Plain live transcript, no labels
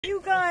You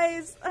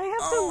guys, I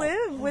have to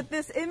live with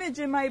this image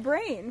in my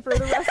brain for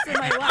the rest of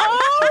my life.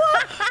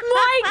 Oh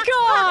my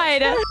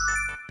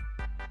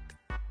god!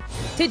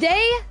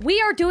 Today, we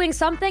are doing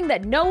something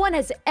that no one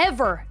has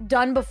ever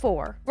done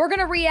before. We're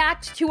gonna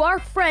react to our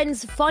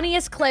friends'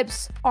 funniest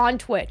clips on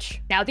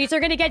Twitch. Now, these are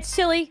gonna get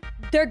silly,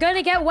 they're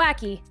gonna get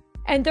wacky,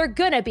 and they're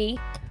gonna be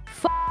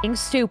f***ing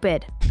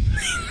stupid.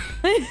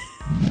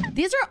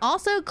 These are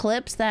also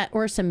clips that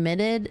were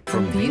submitted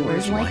from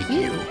viewers like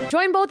you.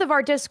 Join both of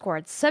our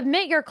Discords.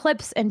 Submit your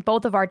clips in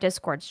both of our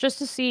Discords just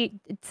to see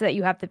so that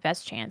you have the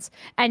best chance.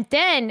 And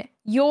then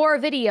your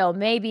video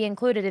may be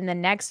included in the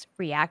next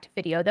React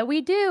video that we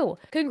do.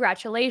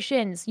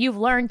 Congratulations, you've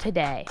learned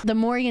today. The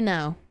more you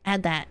know.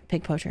 Add that,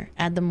 Pig Poacher.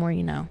 Add the more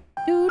you know.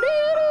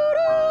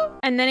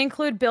 And then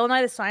include Bill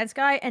Nye the Science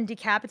Guy and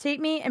decapitate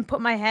me and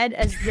put my head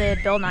as the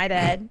Bill Nye the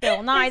head.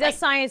 Bill Nye the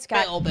Science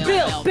Guy. Bill.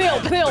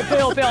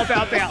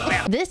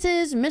 This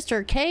is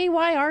Mr.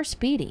 KYR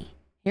Speedy.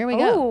 Here we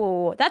go.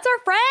 Oh, that's our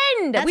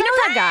friend. That's we know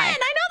our that guy. friend.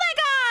 I know that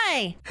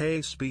guy.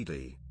 Hey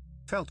Speedy.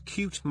 Felt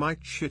cute, might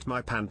shit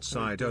my pants,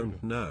 I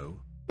don't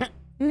know.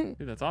 Dude,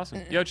 that's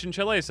awesome. Yo,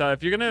 Chinchillas,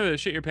 if you're gonna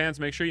shit your pants,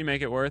 make sure you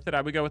make it worth it.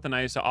 I would go with a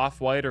nice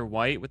off-white or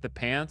white with the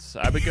pants.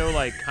 I would go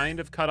like kind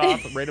of cut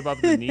off right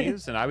above the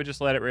knees, and I would just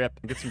let it rip.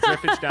 Get some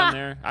drippage down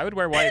there. I would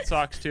wear white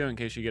socks too in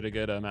case you get a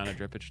good amount of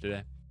drippage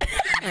today.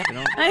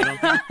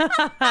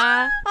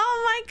 Oh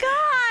my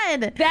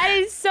god! That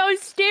is so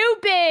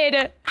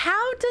stupid.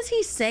 How does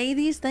he say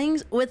these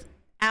things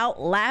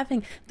without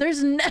laughing?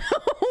 There's no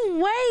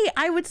way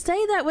I would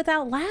say that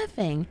without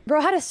laughing.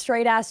 Bro had a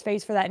straight ass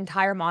face for that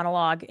entire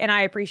monologue, and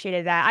I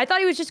appreciated that. I thought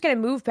he was just gonna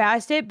move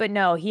past it, but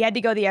no, he had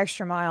to go the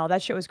extra mile.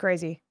 That shit was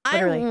crazy.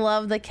 Literally. I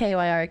love the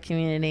KYR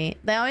community.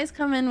 They always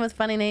come in with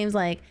funny names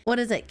like, what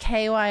is it?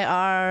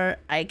 KYR,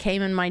 I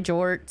came in my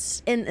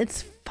jorts. And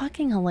it's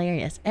fucking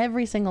hilarious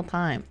every single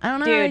time. I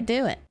don't know how they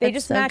do it. They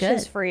just match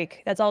his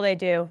freak. That's all they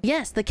do.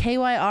 Yes, the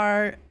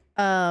KYR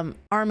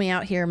army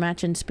out here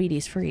matching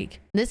Speedy's freak.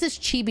 This is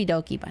Chibi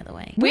Doki, by the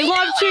way. We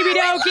love Chibi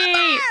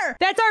Doki.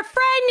 That's our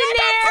friend in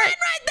there. That's our friend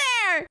right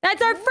there.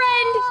 That's our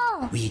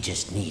friend. We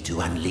just need to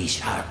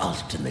unleash our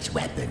ultimate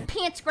weapon.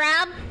 Pants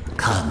grab.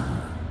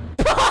 Come.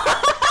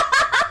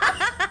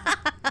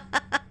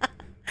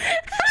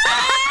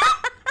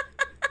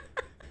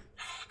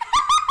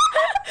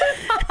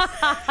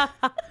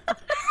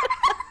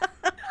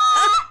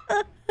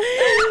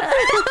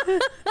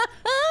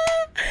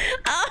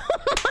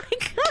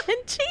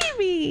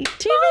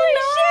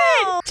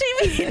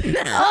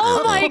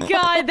 Oh my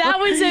god, that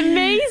was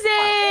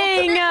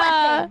amazing!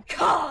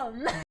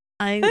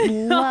 I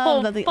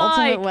love that the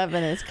ultimate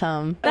weapon is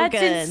come. That's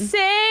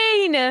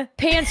insane!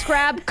 Pants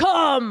grab,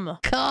 come!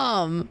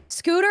 Come.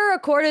 Scooter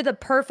recorded the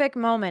perfect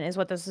moment is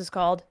what this is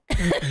called.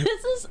 This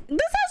has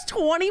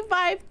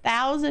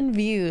 25,000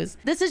 views.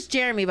 This is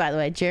Jeremy, by the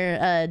way.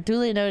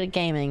 Duly Noted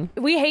Gaming.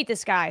 We hate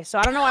this guy, so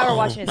I don't know why we're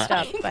watching his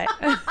stuff, but...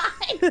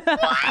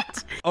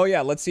 What? Oh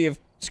yeah, let's see if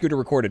Scooter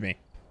recorded me.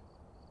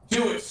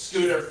 Do it,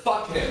 Scooter.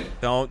 Fuck him.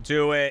 Don't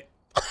do it.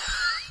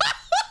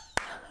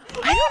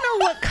 I don't know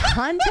what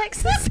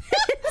context this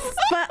is,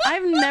 but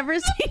I've never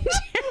seen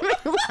Jeremy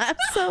laugh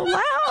so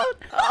loud.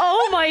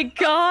 Oh my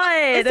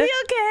god. Is he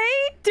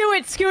okay? Do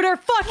it, Scooter.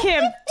 Fuck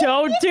him.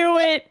 Don't do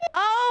it.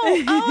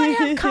 Oh, I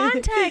have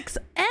context.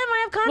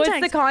 I have context.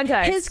 What's the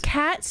context? His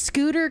cat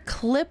Scooter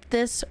clipped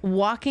this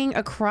walking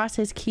across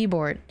his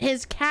keyboard.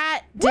 His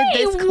cat did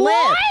this clip.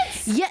 What?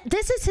 Yeah,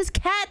 this is his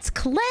cat's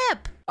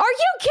clip. Are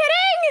you kidding?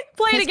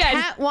 Play it again.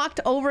 His cat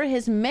walked over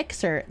his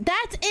mixer.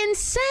 That's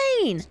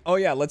insane. Oh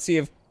yeah, let's see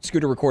if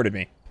Scooter recorded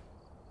me.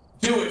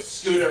 Do it,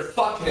 Scooter.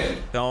 Fuck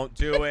him. Don't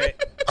do it.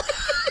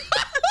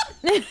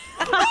 No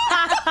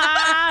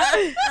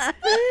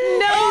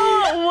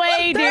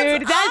way,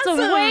 dude. That's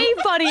awesome. way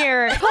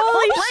funnier.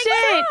 Holy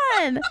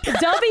shit.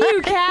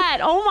 W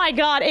cat. Oh my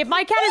god. If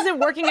my cat isn't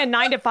working a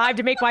 9 to 5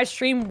 to make my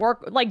stream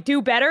work, like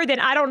do better, then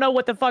I don't know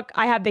what the fuck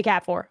I have the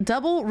cat for.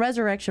 Double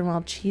resurrection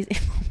while cheese.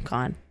 Oh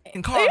god.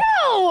 And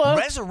Kara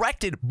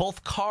resurrected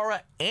both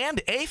Kara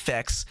and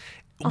Aphex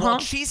while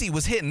Cheesy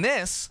was hitting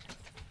this.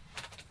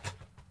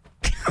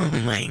 Oh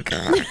my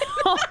god.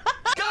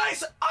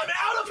 Guys, I'm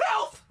out of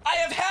health. I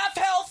have half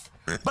health,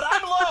 but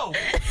I'm low.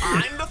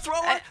 I'm the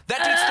thrower.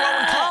 That dude's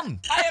throwing cum.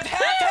 I have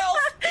half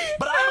health,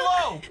 but I'm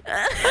low.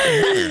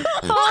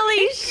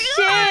 Holy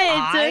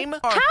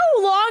shit.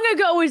 How long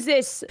ago was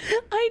this?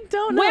 I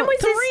don't know. When was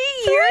this?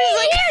 3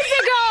 years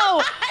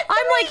ago.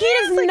 I'm like, he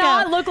does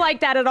not look like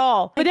that at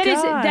all. But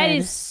that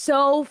is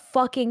so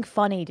fucking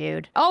funny,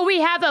 dude. Oh,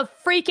 we have a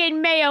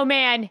freaking Mayo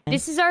Man.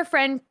 This is our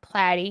friend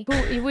Platty, who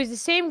he was the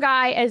same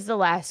guy as the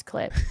last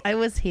clip. I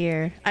was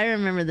here. I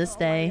remember this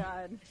day. Oh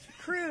my god.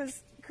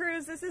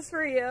 Cruz, this is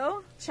for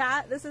you.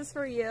 Chat, this is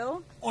for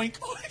you. Oink,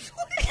 oink,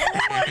 oink. Oh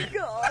my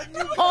god.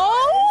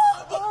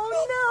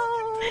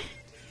 Oh no.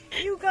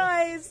 You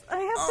guys, I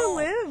have to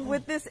live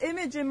with this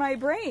image in my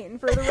brain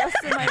for the rest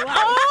of my life.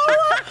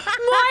 Oh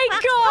my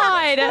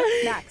god.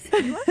 Max,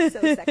 you are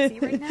so sexy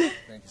right now.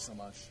 Thank you so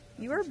much.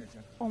 You are,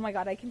 oh my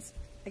god, I can,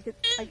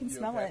 I can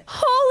smell it.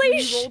 Holy When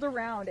you rolled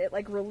around, it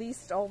like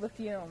released all the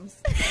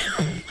fumes.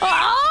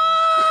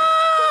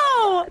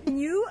 Oh!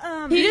 You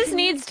He just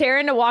needs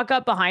Taryn to walk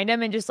up behind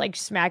him and just like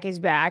smack his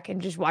back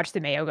and just watch the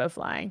mayo go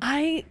flying.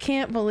 I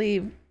can't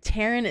believe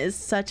Taryn is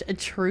such a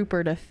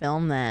trooper to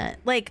film that.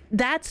 Like,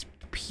 that's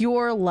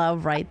pure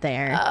love right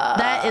there.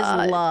 That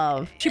is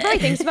love. She probably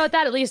thinks about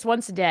that at least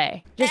once a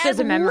day, just as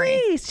a memory.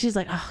 Least. She's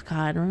like, oh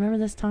God, remember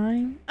this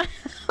time? Oh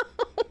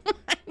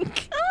my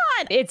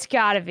God. It's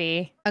gotta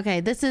be.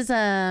 Okay, this is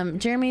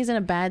Jeremy's in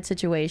a bad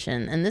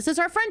situation, and this is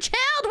our friend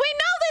Child. We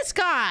know this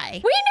guy. We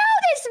know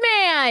this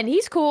man.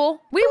 He's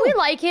cool. We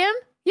like him.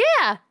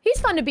 Yeah,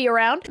 he's fun to be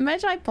around.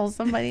 Imagine I pull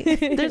somebody.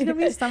 There's gonna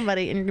be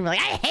somebody, and you're gonna be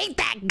like, I hate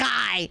that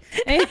guy.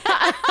 I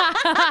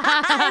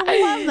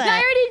love that.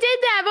 I already did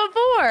that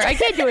before. I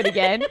can't do it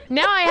again.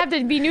 Now I have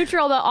to be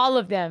neutral to all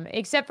of them,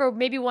 except for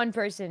maybe one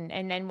person,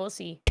 and then we'll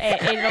see.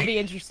 It'll be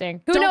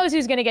interesting. Who knows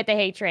who's gonna get the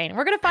hate train?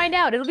 We're gonna find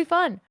out. It'll be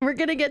fun. We're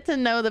gonna get to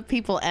know the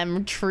people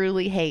Em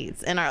truly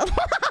hates in our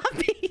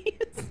lobbies.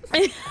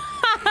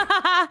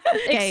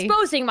 Okay.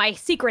 Exposing my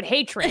secret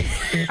hatred.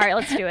 All right,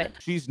 let's do it.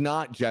 She's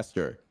not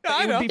Jester.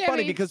 I It know. would be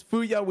funny because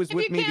Fuya was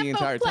with me the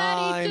entire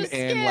time, just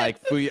and skip.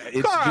 like Fuya,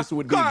 it Kara, just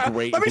would be Kara,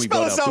 great. let if me we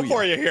spell vote this out out Fuya.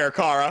 for you here,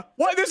 Kara.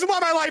 Why? This is why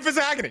my life is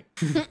agony.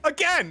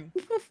 Again,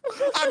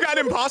 I've got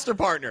an imposter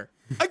partner.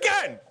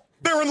 Again,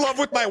 they're in love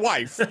with my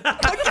wife. Again, and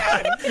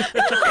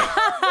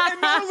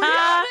not only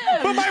that,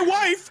 but my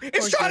wife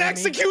is trying to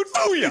execute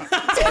Fuya.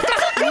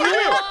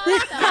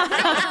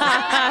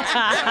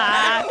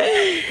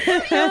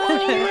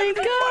 Oh my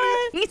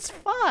God. He's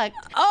fucked.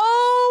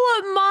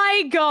 Oh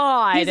my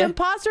God. He's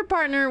imposter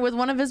partner with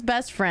one of his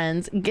best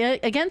friends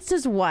against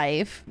his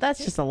wife. That's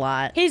just a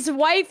lot. His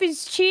wife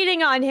is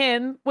cheating on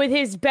him with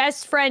his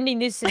best friend in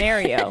this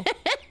scenario.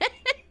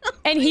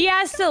 And he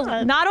has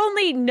to not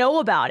only know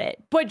about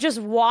it, but just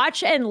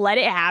watch and let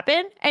it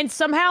happen. And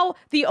somehow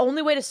the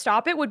only way to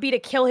stop it would be to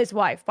kill his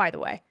wife, by the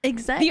way.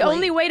 Exactly. The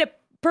only way to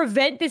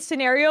prevent this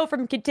scenario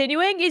from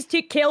continuing is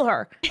to kill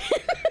her.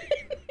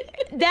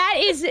 That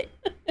is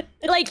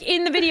like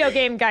in the video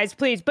game, guys,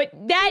 please. But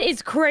that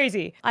is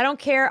crazy. I don't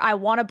care. I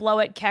want to blow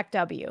it. Keck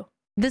W.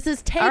 This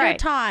is Tater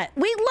Tot.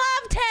 We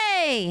love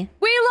Tay.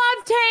 We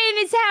love Tay in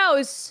his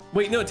house.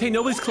 Wait, no, Tay,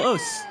 nobody's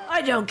close.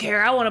 I don't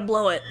care. I want to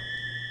blow it.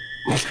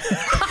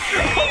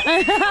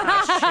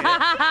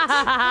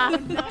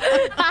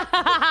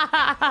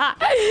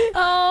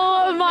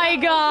 Oh my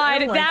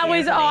God, that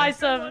was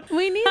awesome.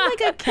 We need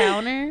like a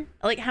counter.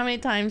 Like how many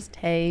times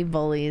Tay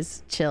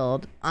bullies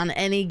Chilled on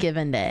any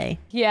given day.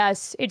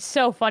 Yes, it's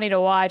so funny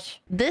to watch.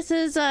 This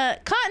is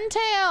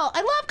Cottontail.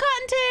 I love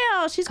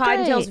Cottontail. She's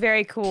Cottontail's great.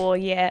 very cool,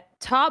 yeah.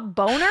 Top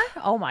boner?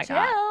 Oh my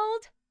God.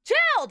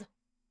 Chilled!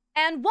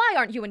 And why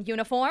aren't you in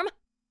uniform?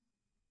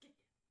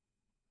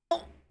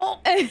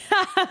 Hey,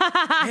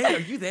 are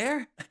you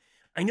there?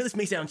 I know this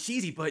may sound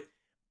cheesy, but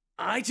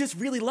I just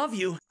really love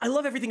you. I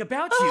love everything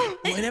about you.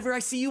 Whenever I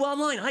see you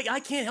online,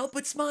 I can't help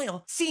but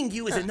smile. Seeing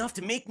you is enough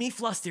to make me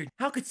flustered.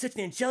 How could such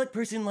an angelic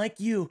person like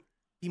you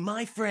be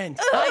my friend?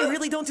 I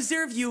really don't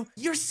deserve you.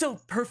 You're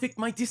so perfect,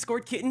 my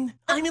Discord kitten.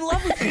 I'm in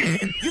love with you.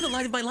 You're the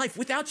light of my life.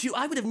 Without you,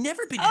 I would have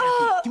never been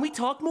happy. Can we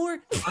talk more?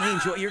 I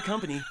enjoy your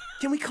company.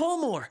 Can we call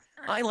more?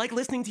 I like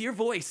listening to your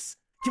voice.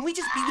 Can we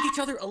just be with each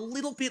other a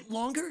little bit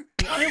longer?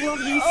 I love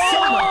you so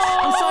much.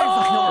 I'm sorry if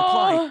I don't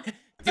reply.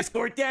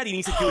 Discord Daddy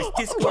needs to do his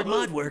Discord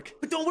mod work.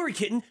 But don't worry,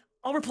 kitten.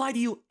 I'll reply to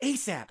you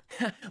ASAP.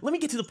 Let me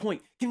get to the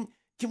point. Can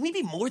we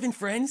be more than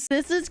friends?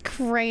 This is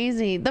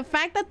crazy. The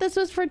fact that this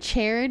was for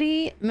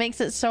charity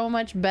makes it so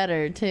much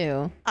better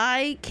too.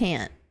 I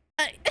can't.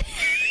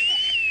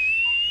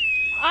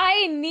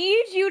 I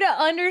need you to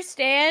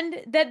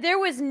understand that there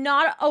was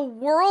not a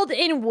world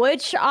in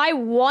which I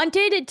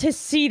wanted to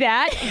see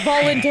that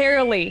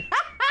voluntarily.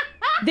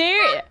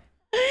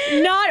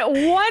 Not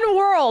one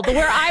world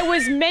where I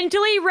was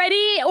mentally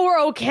ready or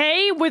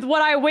okay with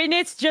what I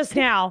witnessed just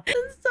now.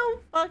 It's so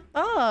fucked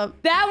up.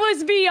 That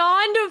was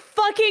beyond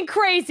fucking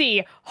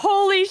crazy.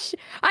 Holy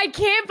I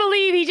can't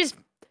believe he just...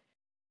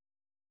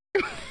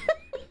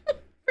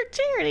 For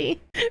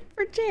charity.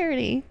 For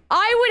charity.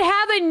 I would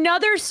have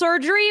another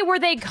surgery where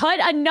they cut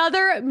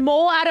another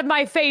mole out of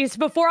my face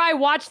before I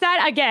watch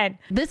that again.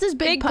 This is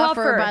Big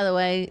Puffer, by the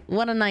way.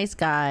 What a nice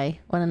guy.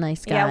 What a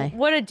nice guy. Yeah,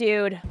 what a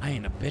dude. I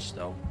ain't a bitch,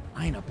 though.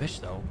 Y'all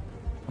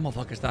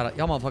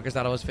motherfuckers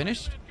thought I was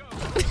finished?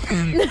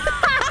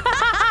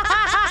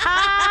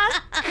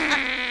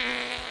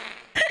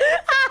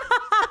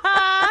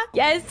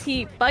 Yes,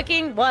 he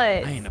fucking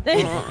was. I ain't a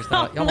bitch.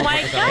 Oh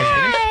my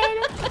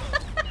God.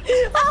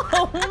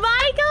 Oh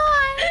my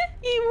God.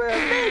 You were a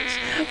bitch.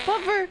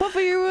 Puffer,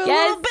 you were a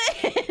little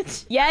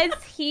bitch. Yes,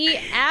 he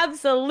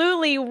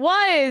absolutely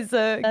was.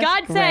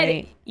 God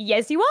said,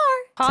 yes, you are.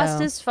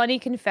 Costa's funny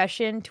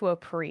confession to a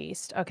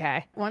priest.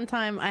 Okay. One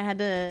time I had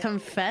to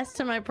confess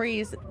to my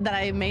priest that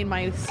I made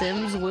my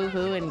Sims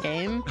woohoo in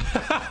game.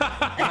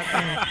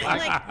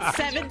 like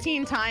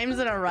 17 times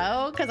in a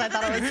row because I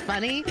thought it was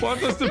funny. What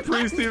does the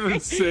priest even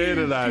say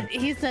to that?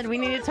 He said, we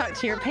need to talk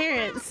to your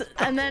parents.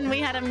 And then we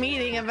had a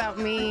meeting about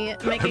me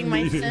making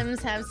my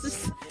Sims have...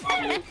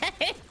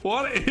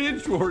 What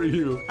age were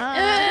you?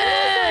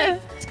 10.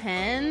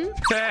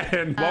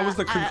 10. What was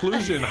the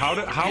conclusion?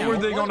 How were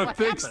they going to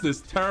fix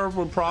this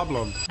terrible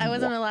problem? I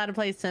wasn't allowed to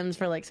play Sims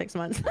for like 6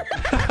 months. All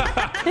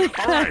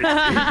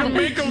right. You can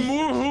make a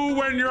woohoo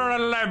when you're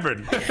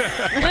 11.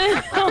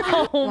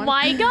 Oh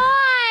my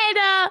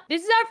god!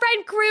 This is our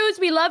friend Cruz.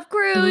 We love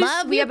Cruz.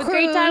 We have a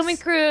great time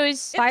with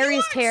Cruz.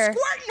 Fiery's hair.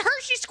 Squirting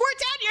Hershey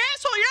squirts out your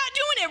asshole, you're not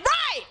doing it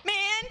right,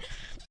 man.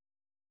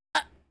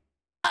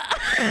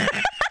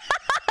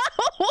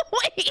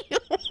 Wait.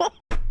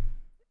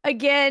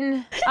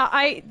 Again,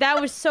 that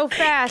was so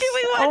fast. Can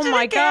we watch oh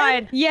my it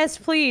again? god. Yes,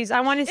 please.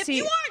 I want to see. If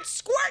you aren't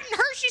squirting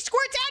Hershey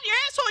squirts out your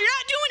asshole, you're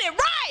not doing it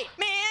right,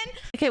 man.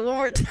 Okay, one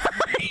more time.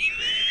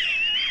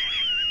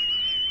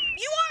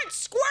 You aren't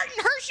squirting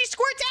Hershey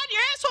squirts out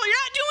your asshole,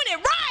 you're not doing it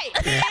right,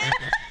 man.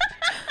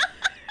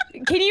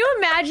 Can you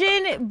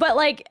imagine, but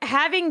like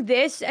having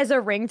this as a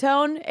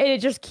ringtone and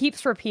it just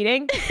keeps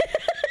repeating?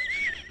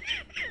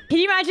 Can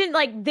you imagine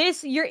like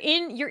this? You're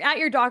at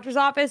your doctor's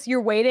office,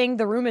 you're waiting,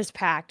 the room is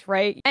packed,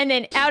 right? And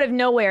then out of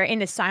nowhere,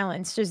 into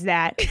silence, just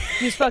that.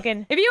 Just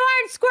fucking, if you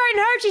aren't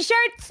squirting Hershey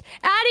shirts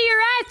out of your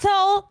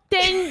asshole,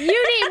 then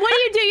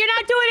what do? You're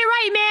not doing it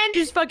right, man.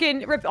 Just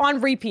fucking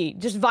on repeat,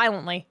 just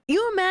violently.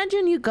 You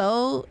imagine you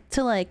go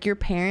to like your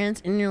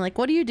parents and you're like,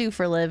 what do you do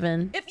for a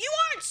living? If you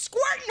aren't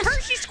squirting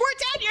Hershey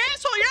squirts out your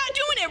asshole, you're not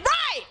doing it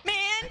right,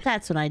 man.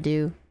 That's what I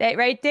do. That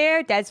right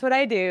there, that's what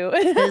I do.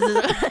 This is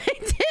what I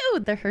do.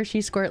 The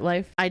Hershey squirt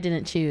life I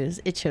didn't choose.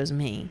 It chose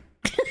me.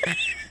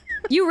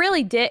 You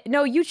really did.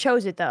 No, you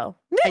chose it though.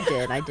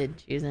 I did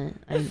choose it.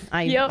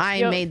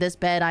 I made this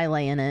bed. I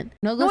lay in it.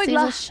 No goes sees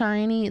a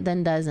shiny,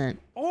 then doesn't.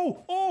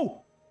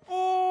 Oh,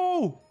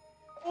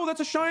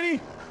 that's a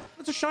shiny.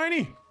 That's a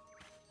shiny.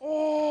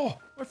 Oh,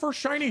 my first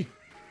shiny.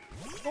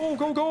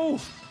 Go.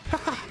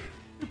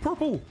 The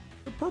purple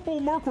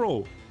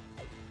Murkrow.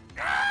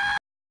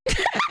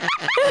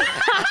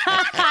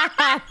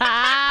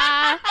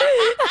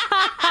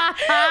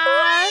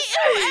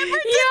 Whoever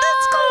did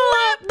this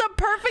clip, the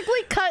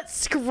perfectly cut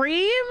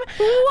scream?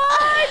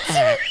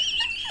 What?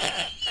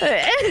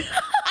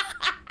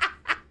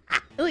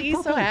 Look,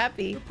 he's so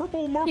happy.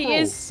 Purple Murkrow. He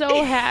is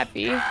so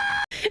happy. Why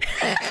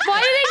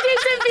did it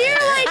disappear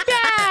like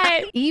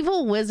that?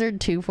 Evil Wizard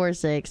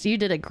 246, you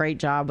did a great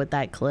job with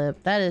that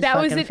clip. That is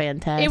fucking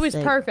fantastic. It was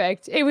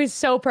perfect. It was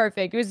so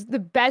perfect. It was the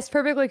best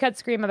perfectly cut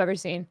scream I've ever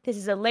seen. This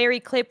is a Larry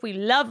clip. We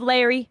love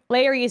Larry.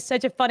 Larry is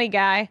such a funny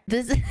guy.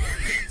 This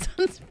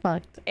one's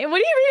fucked. What do you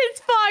mean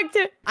it's fucked?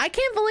 I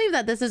can't believe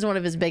that this is one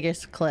of his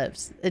biggest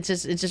clips. It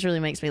just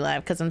really makes me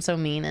laugh because I'm so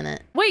mean in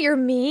it. Wait, you're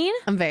mean?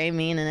 I'm very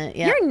mean in it.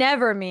 Yeah. You're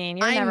never mean.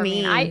 You're never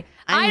mean. I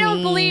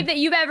don't believe that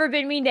you've ever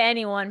been mean to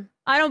anyone.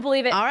 I don't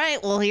believe it. All right,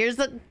 well, here's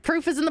the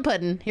proof is in the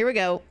pudding. Here we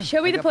go.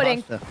 Show me the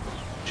pudding.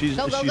 She's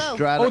go.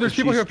 there's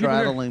people here.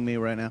 Straddling me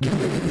right now.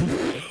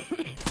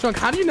 Chunk,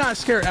 how do you not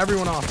scare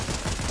everyone off?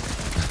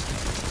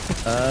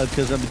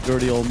 Because I'm a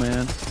dirty old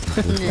man.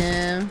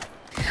 Yeah.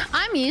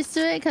 I'm used to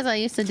it because I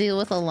used to deal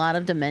with a lot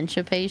of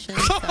dementia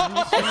patients. So I'm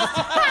just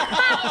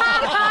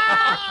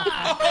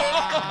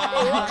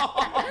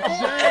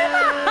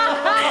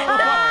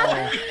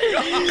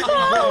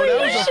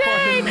Holy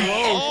shit!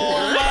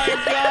 Oh my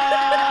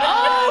god!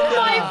 Oh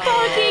my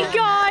fucking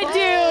god,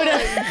 dude!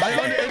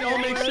 It all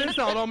makes sense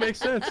now. It all makes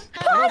sense.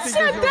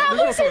 That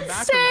was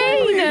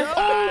insane!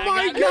 Oh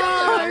my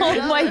god!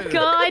 Oh my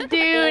god,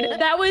 dude!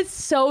 That was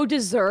so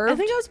deserved. I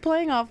think I was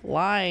playing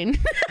offline.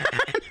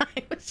 And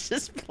I was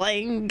just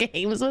playing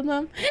games with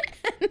them.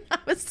 And I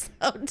was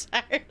so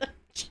tired of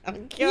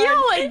Junkyard. Yo,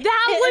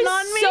 that was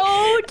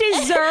so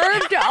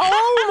deserved.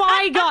 Oh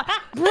my god.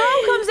 Bro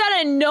comes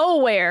out of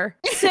nowhere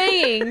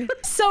saying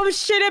some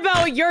shit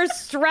about you're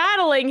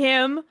straddling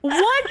him.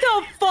 What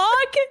the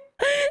fuck?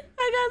 I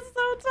got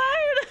so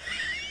tired.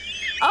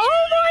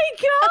 Oh my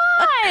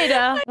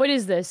god. What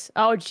is this?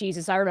 Oh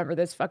Jesus, I remember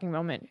this fucking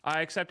moment.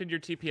 I accepted your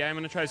TPA. I'm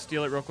gonna try to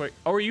steal it real quick.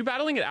 Oh, are you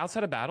battling it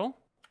outside of battle?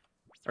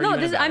 No,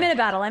 I'm in a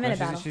battle. I'm in a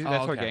battle.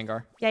 That's for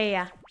Gengar.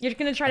 Yeah. You're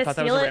gonna try to I thought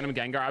steal that was a it? random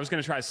Gengar. I was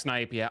gonna try to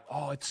snipe. Yeah.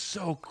 Oh, it's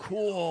so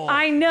cool.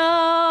 I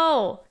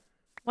know.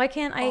 Why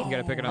can't I? You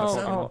gotta pick it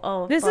up.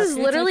 Oh. This is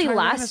literally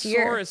last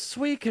year.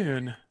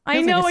 Suicune.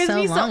 I know. Feels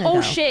like It's so so long Oh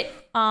ago. shit.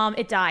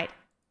 It died.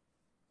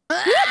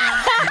 This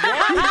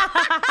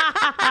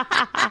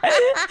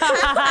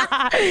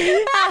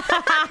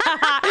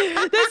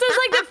is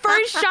like the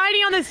first shiny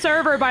on the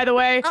server, by the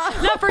way.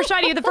 Not first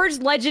shiny, the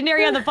first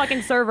legendary on the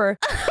fucking server.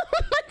 Oh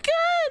my god.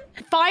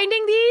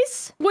 Finding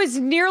these was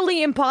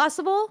nearly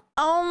impossible.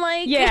 Oh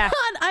my god.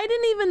 I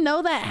didn't even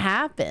know that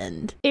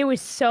happened. It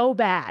was so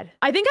bad.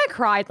 I think I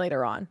cried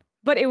later on.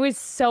 But it was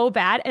so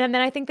bad. And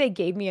then I think they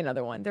gave me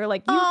another one. They're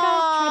like, you gotta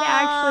try to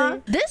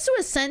actually... This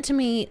was sent to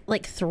me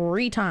like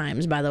 3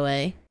 times, by the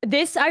way.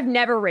 This, I've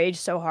never raged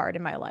so hard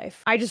in my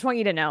life. I just want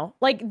you to know.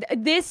 Like,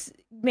 this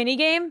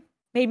minigame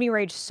made me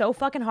rage so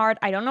fucking hard.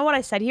 I don't know what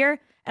I said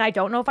here. And I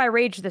don't know if I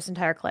raged this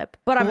entire clip,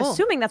 but I'm Cool.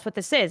 assuming that's what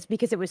this is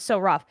because it was so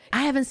rough.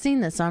 I haven't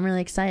seen this, so I'm really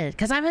excited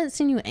because I haven't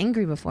seen you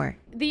angry before.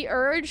 The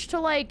urge to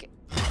like...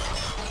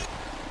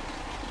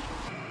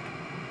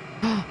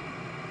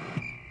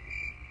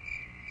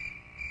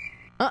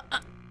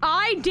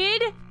 I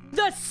did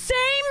the same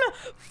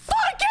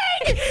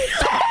fucking thing!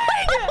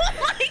 Oh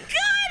my god,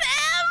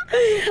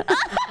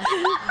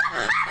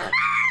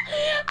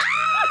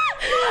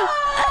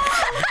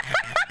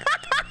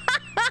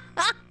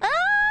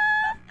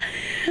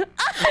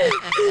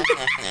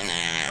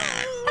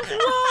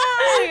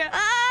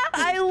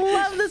 I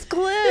love this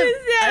clip.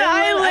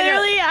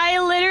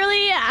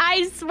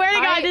 I swear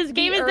to God, this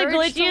game is the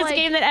glitchiest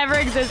game that ever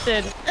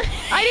existed.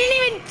 I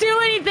didn't even do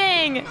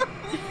anything. Oh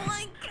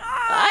my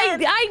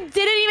god. I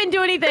didn't even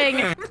do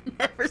anything. I've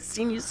never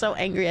seen you so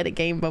angry at a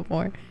game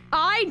before.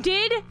 I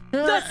did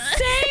the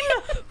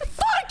same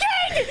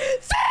fucking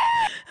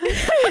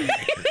thing!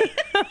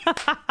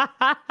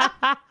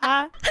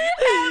 I'm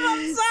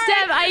sorry.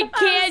 Steph, I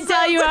can't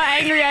tell you how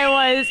angry I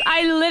was.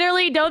 I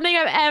literally don't think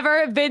I've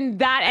ever been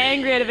that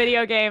angry at a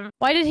video game.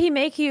 Why did he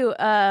make you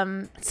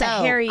a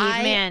hairy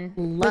man?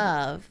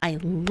 I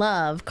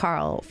love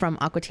Carl from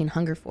Aqua Teen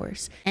Hunger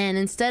Force. And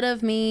instead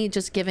of me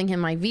just giving him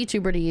my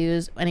VTuber to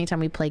use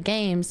anytime we play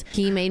games,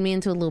 he made me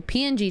into a little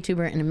PNG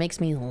tuber, and it makes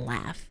me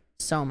laugh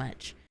so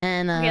much.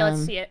 And okay,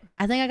 let's see it.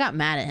 I think I got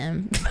mad at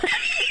him.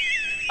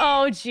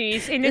 Oh,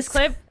 jeez. In this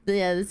clip?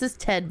 Yeah, this is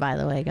Ted, by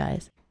the way,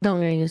 guys.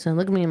 Don't get used to it.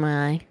 Look at me in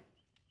my eye.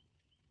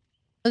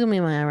 Look at me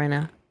in my eye right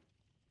now.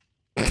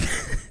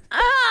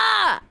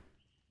 Ah!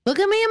 Look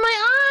at me in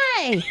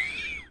my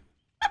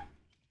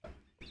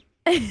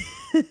eye!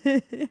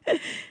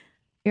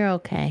 You're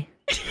okay.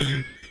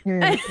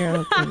 You're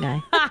okay,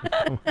 guy.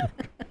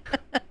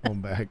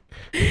 I'm back.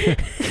 I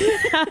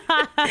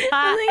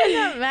think I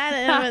got mad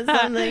at him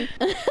at something.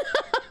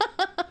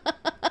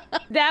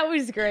 That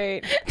was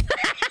great.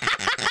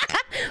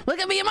 Look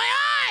at me in my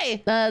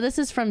eye! This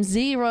is from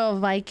Z Royal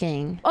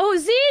Viking. Oh,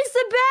 Z is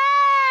the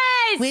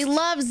best! We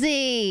love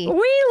Z! We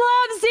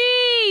love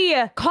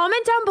Z!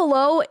 Comment down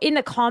below in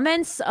the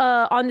comments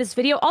on this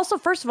video. Also,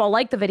 first of all,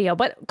 like the video,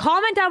 but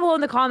comment down below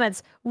in the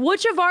comments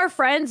which of our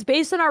friends,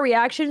 based on our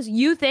reactions,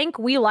 you think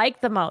we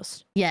like the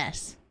most.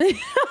 Yes.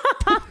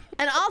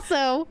 And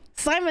also,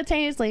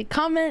 simultaneously,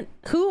 comment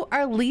who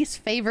our least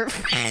favorite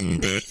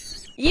friend is.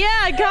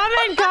 Yeah,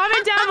 comment down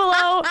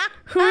below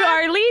who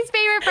our least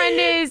favorite friend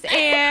is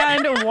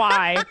and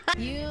why.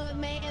 You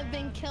may have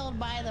been killed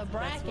by the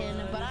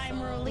Bracken, but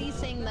I'm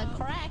releasing the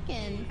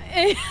Kraken.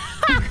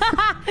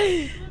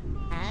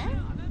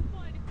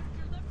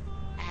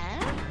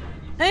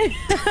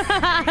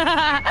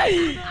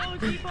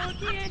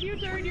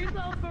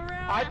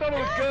 I thought it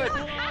was good.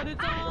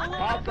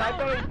 Pops, I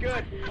thought it was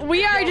good.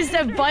 We are just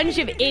a bunch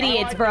of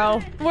idiots,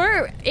 bro.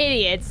 We're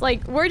idiots.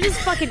 Like, we're just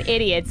fucking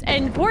idiots.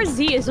 And poor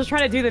Z is just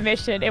trying to do the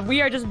mission, and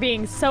we are just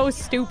being so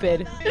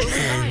stupid. Yo!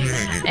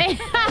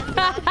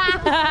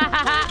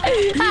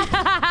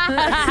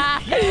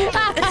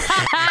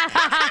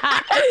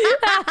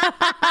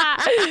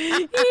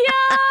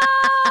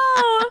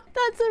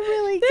 That's a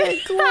really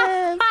good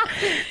clip.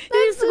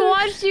 He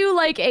squashed you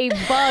like a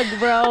bug,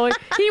 bro.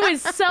 He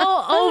was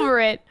so over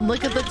it.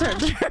 Look at the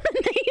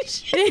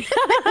determination.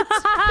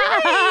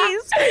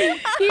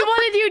 He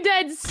wanted you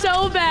dead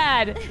so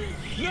bad.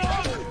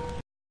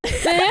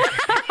 Didn't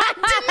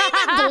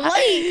even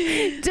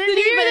blink.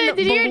 Did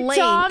you hear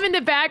Tom in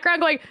the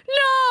background going,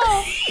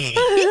 no?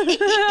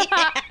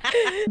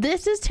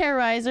 This is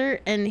Terrorizer,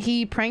 and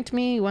he pranked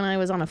me when I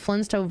was on a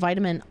Flintstone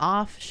vitamin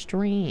off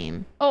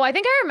stream. Oh, I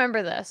think I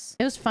remember this.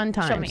 It was fun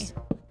times. Show me.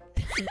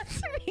 I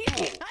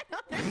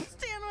don't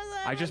understand what's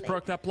happening. I just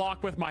broke that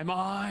block with my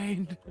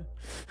mind.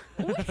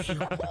 What?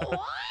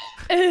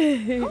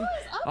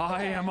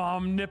 I am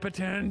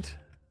omnipotent.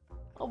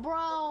 Oh,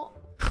 bro.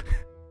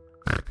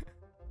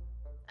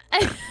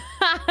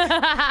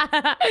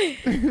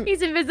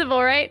 He's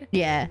invisible, right?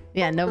 Yeah,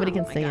 nobody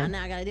can see God, him.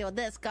 Now I gotta deal with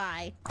this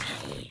guy.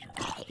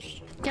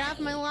 Get off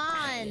my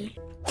lawn.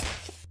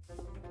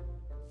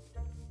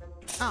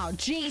 Oh,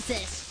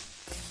 Jesus.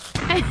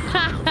 I'm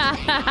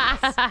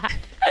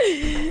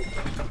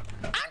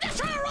just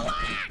trying to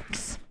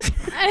relax.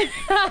 I'm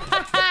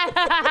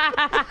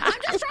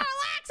just trying to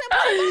relax and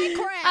play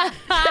Minecraft.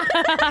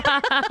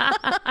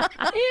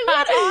 He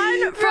went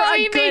on for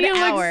a good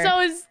hour. Look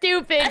so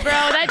stupid, bro.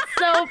 That's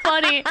so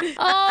funny.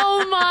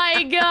 Oh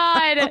my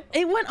god.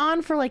 It went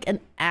on for like an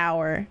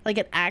hour, like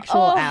an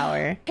actual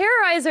hour.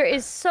 Terrorizer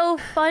is so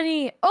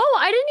funny. Oh,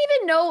 I didn't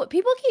even know.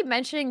 People keep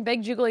mentioning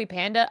Big Jiggly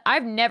Panda.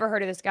 I've never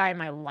heard of this guy in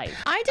my life.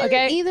 I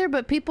didn't either,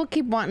 but people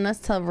keep wanting us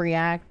to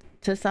react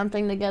to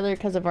something together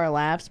because of our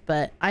laughs,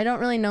 but I don't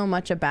really know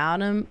much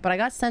about him. But I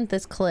got sent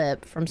this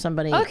clip from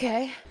somebody.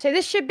 Okay, so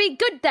this should be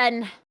good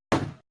then.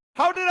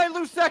 How did I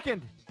lose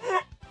second?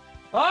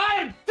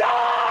 I'm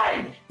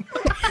done!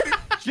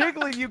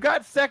 Jiggly, you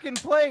got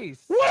second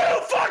place. Woo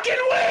fucking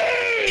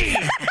we!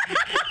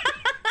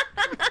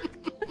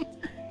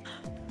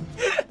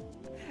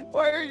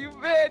 Why are you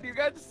mad? You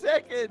got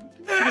second.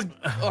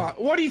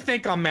 What do you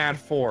think I'm mad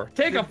for?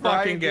 Take a Did Brian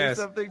fucking do guess.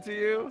 something to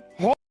you?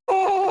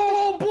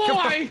 Oh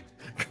boy!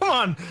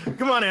 Come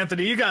on,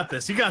 Anthony. You got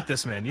this. You got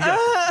this, man. You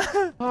got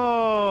this.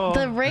 Oh.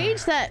 The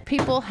rage that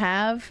people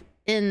have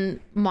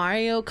in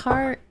Mario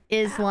Kart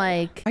is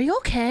like, are you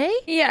okay?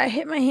 Yeah, I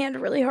hit my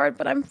hand really hard,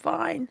 but I'm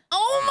fine.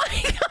 Oh my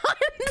god,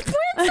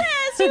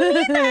 Princess, you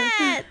need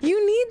that.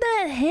 You need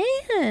that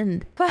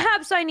hand.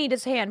 Perhaps I need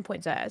his hand,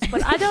 Princess,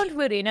 but I don't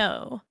really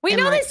know. We Am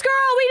know I- this girl.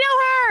 We know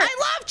her. I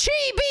love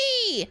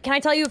Chibi. Can I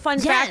tell you a fun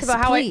fact Yes, about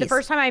how the please.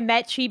 first time I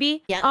met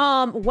Chibi?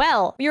 Yeah.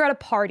 Well, we were at a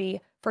party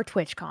for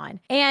TwitchCon,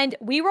 and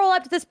we roll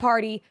up to this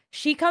party.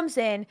 She comes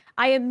in.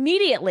 I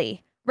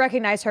immediately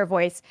recognize her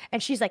voice,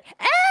 and she's like,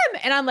 "M,"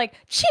 and I'm like,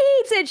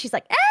 "Cheese," and she's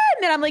like, "M,"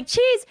 and I'm like,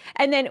 "Cheese,"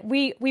 and then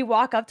we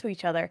walk up to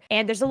each other,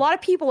 and there's a lot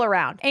of people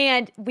around,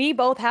 and we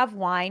both have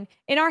wine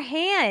in our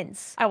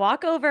hands. I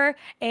walk over,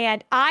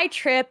 and I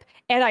trip,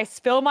 and I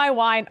spill my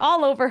wine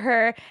all over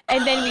her,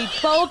 and then we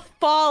both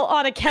fall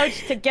on a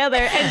couch together,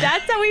 and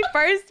that's how we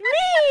first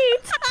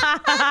meet.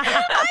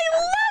 I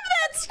love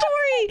that story.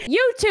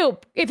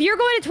 YouTube, if you're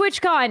going to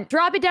TwitchCon,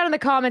 drop it down in the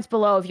comments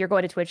below if you're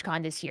going to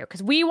TwitchCon this year,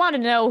 because we want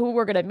to know who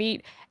we're going to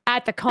meet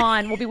at the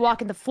con. We'll be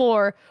walking the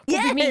floor.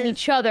 We'll be meeting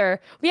each other.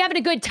 We're having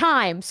a good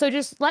time. So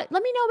just let me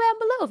know down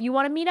below if you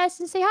want to meet us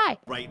and say hi.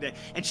 Right there.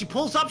 And she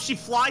pulls up, she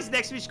flies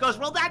next to me, she goes,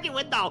 roll down your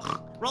window.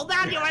 Roll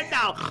down your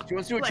window. She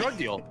wants to do a drug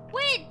deal.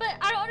 Wait, but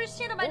I don't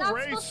understand. Am I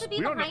not supposed to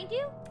be behind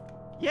you?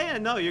 Yeah,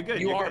 no, you're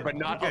good. You you're are, good. but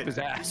not You're up good. his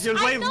ass. You're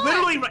I'm not.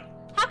 literally right.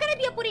 How can I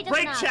be a booty doesn't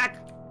Brake have? check.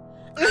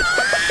 That's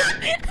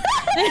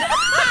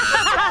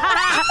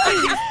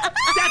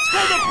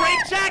called a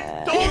brake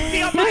check. Don't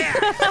be on my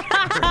ass.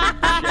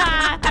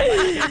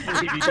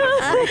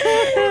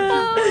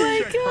 Oh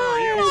my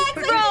god.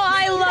 Bro,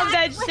 I love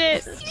that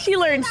shit. She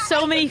learned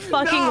so many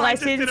fucking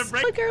lessons.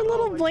 Look, her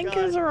little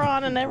blinkers are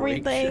on and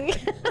everything.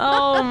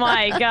 Oh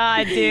my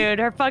god, dude.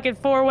 Her fucking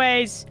 4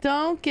 ways.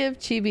 Don't give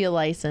Chibi a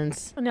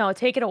license. No,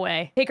 take it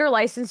away. Take her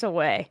license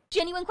away.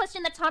 Genuine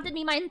question that's haunted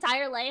me my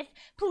entire life.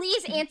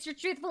 Please answer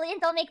truthfully and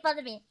don't make fun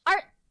of me.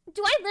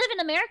 Do I live in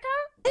America?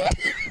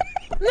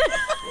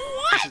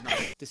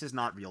 This is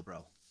not real,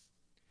 bro.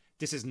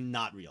 This is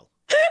not real.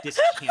 This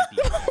can't be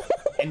real.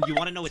 And you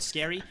want to know what's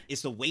scary?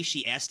 Is the way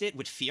she asked it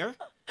with fear.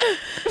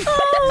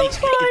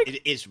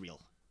 It is real.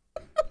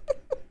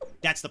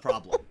 That's the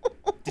problem.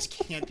 This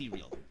can't be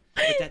real.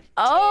 But that,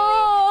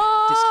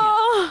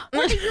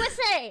 What the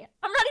USA?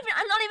 I'm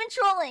not even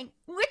trolling.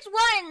 Which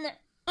one?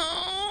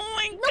 Oh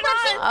my god. No, I'm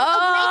saying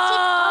United States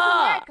of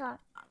America.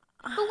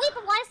 But wait,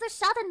 but why is there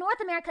South and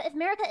North America if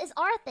America is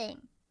our thing?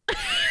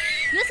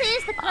 USA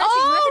is the country,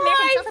 North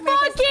America and South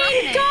America is the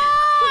continent.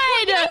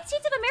 God! United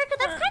States of America,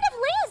 that's kind of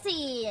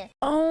lazy.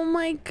 Oh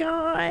my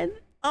god.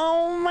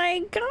 Oh my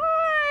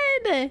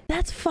god.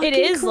 That's fucking It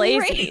is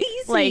crazy. lazy.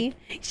 Like,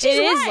 She's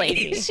it is right.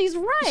 lazy. She's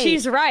right.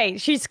 She's right.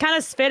 She's kind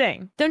of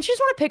spitting. Don't you just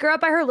want to pick her up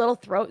by her little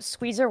throat,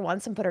 squeeze her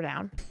once, and put her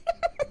down?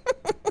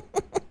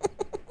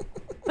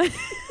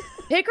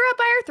 Pick her up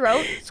by her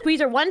throat, squeeze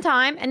her one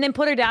time, and then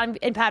put her down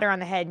and pat her on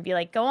the head and be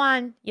like, go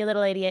on, you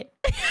little idiot.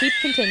 Keep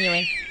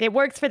continuing. It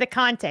works for the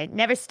content.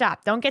 Never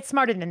stop. Don't get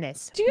smarter than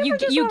this. Do you ever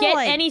just you wanna, get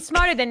like... any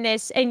smarter than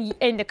this and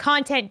the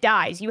content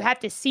dies. You have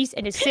to cease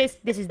and desist.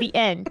 This is the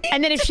end.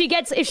 And then if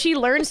she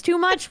learns too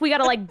much, we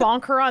gotta like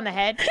bonk her on the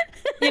head.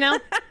 You know?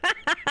 Do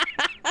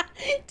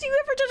you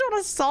ever just want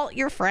to assault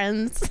your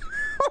friends?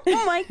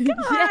 Oh my god.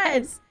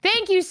 Yes.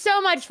 Thank you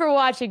so much for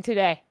watching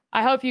today.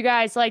 I hope you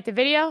guys liked the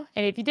video,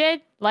 and if you did,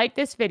 like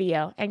this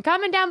video and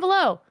comment down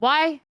below.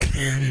 Why?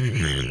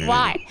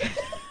 Why?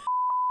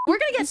 We're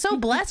gonna get so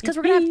blessed because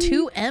we're gonna have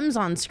 2 M's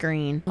on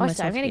screen. Oh,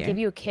 so I'm gonna give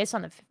you a kiss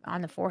on the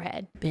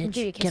forehead. I'm gonna Bitch,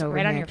 give you a kiss get over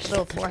right on here. your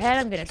little forehead.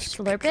 I'm gonna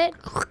slurp it.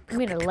 I'm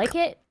gonna lick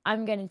it.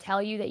 I'm gonna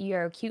tell you that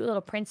you're a cute little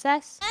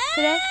princess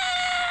today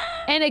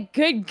and a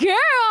good girl.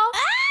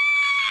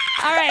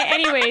 All right.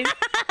 Anyways.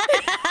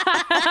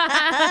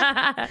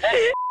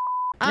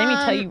 Let me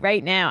tell you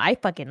right now, I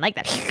fucking like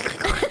that.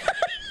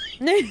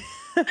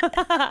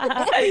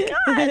 Oh my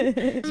god.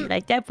 Do you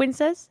like that,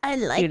 princess? I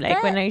like Do you like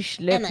that, when I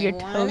slip and I your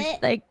want toes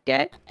it. like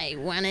that? I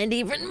want it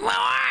even more.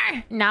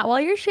 Not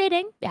while you're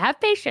shitting. Have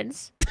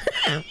patience.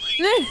 Thank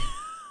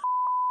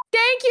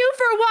you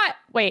for what?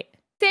 Wait.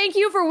 Thank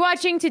you for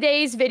watching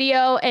today's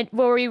video and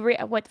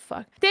what the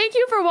fuck? Thank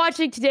you for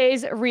watching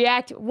today's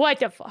react. What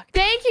the fuck?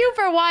 Thank you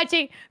for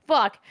watching.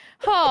 Fuck.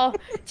 Oh,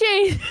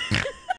 jeez.